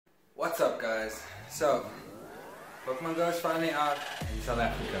What's up, guys? So, Pokemon Go is finally out in South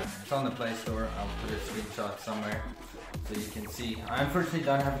Africa. It's on the Play Store. I'll put a screenshot somewhere so you can see. I unfortunately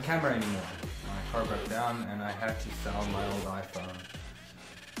don't have a camera anymore. My car broke down and I had to sell my old iPhone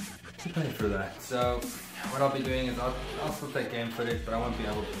to pay for that. So, what I'll be doing is I'll still take game footage, but I won't be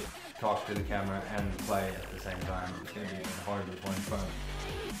able to talk to the camera and play at the same time. It's going to be hard with one phone.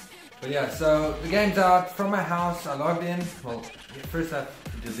 But yeah, so the game's out from my house. I logged in. Well, you first have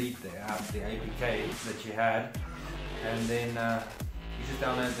to delete the app, the APK that you had, and then you just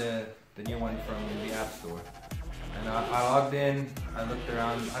download the new one from the App Store. And I logged in. I looked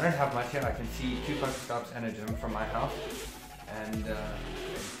around. I don't have much yet. I can see 2 Pokestops and a gym from my house, and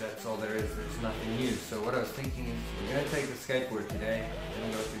that's all there is. There's nothing new. So what I was thinking is, we're gonna take the skateboard today. We're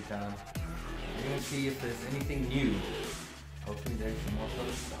gonna go through town. We're gonna see if there's anything new. Hopefully there's some more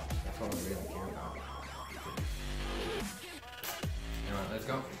Pokestops. That's all I really care about. Alright, let's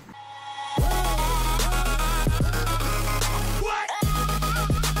go.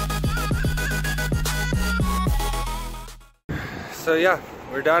 So yeah,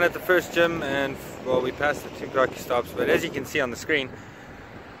 we're down at the first gym and well, we passed the 2 Pokestops, but as you can see on the screen,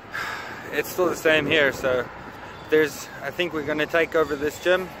 it's still the same here. So I think we're going to take over this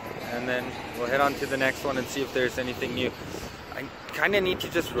gym and then we'll head on to the next one and see if there's anything new. I kind of need to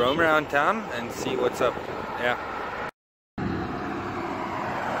just roam around town and see what's up. Yeah.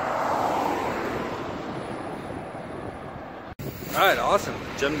 Alright, awesome.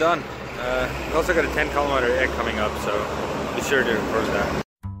 Gym done. We also got a 10-kilometer egg coming up, so be sure to record that.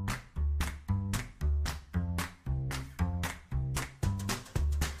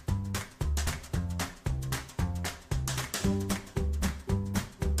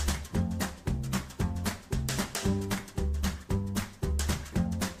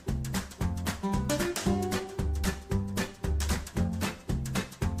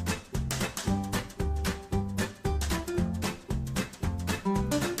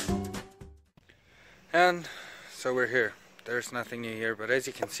 And so we're here. There's nothing new here, but as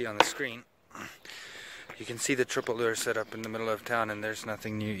you can see on the screen, you can see the triple lure set up in the middle of town, and there's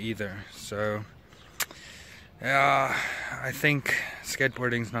nothing new either. So yeah, I think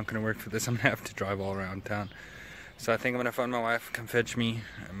skateboarding's not going to work for this. I'm going to have to drive all around town. So I think I'm going to phone my wife, come fetch me,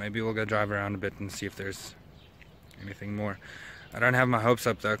 and maybe we'll go drive around a bit and see if there's anything more. I don't have my hopes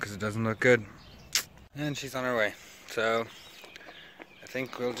up though, because it doesn't look good. And she's on her way. So I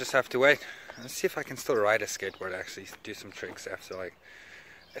think we'll just have to wait. Let's see if I can still ride a skateboard, actually do some tricks after, like,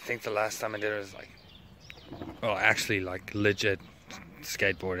 I think the last time I did it was like, well, actually like legit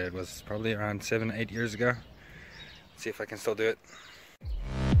skateboard, it was probably around 7-8 years ago. Let's see if I can still do it.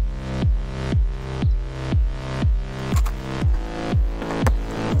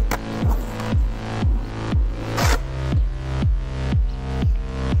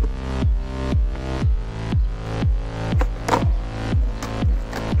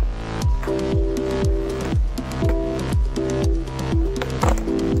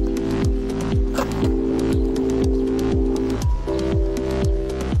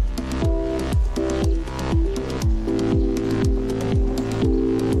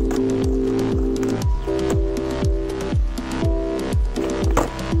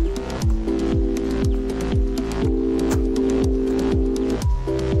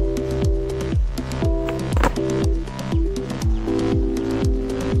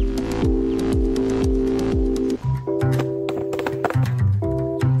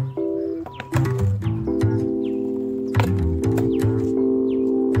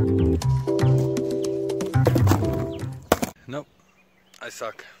 Nope, I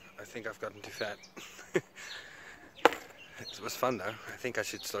suck. I think I've gotten too fat. It was fun though. I think I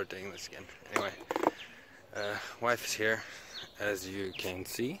should start doing this again. Anyway, wife is here, as you can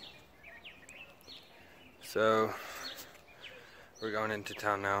see. So we're going into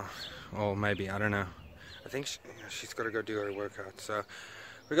town now. Or maybe, I don't know. I think she's got to go do her workout. So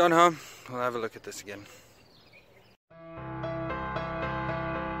we're going home. We'll have a look at this again.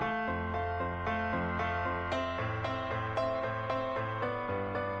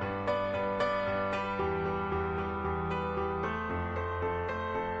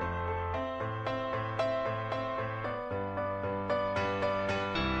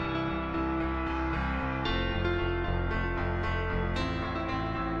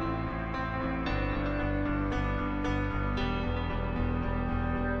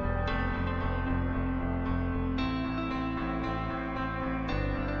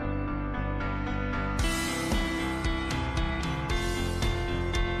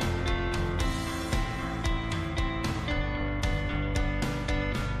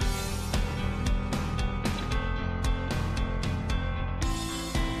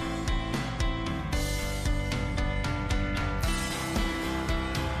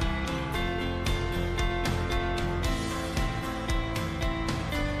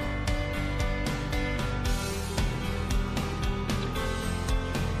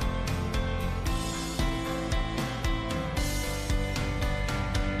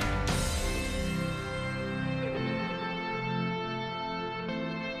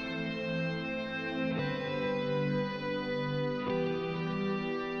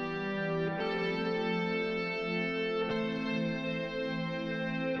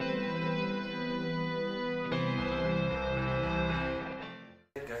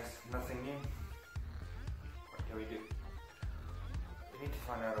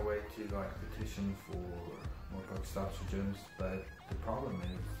 find out a way to like petition for more Pokestops or gyms, but the problem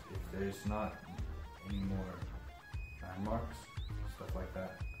is if there's not any more landmarks, stuff like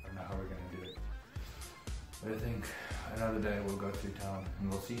that, I don't know how we're gonna do it. But I think another day we'll go through town and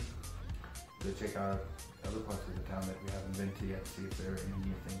we'll see. We'll check out other parts of the town that we haven't been to yet, see if there are any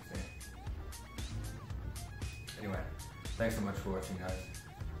new things there. Anyway, thanks so much for watching, guys.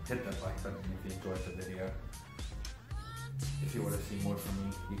 Hit that like button if you enjoyed the video. If you want to see more from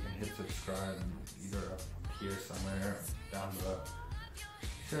me, you can hit subscribe either up here somewhere down below.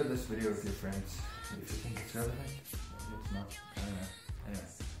 Share this video with your friends if you think it's relevant. Maybe it's not. I don't know. Anyway,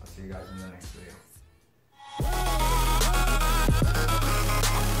 I'll see you guys in the next video.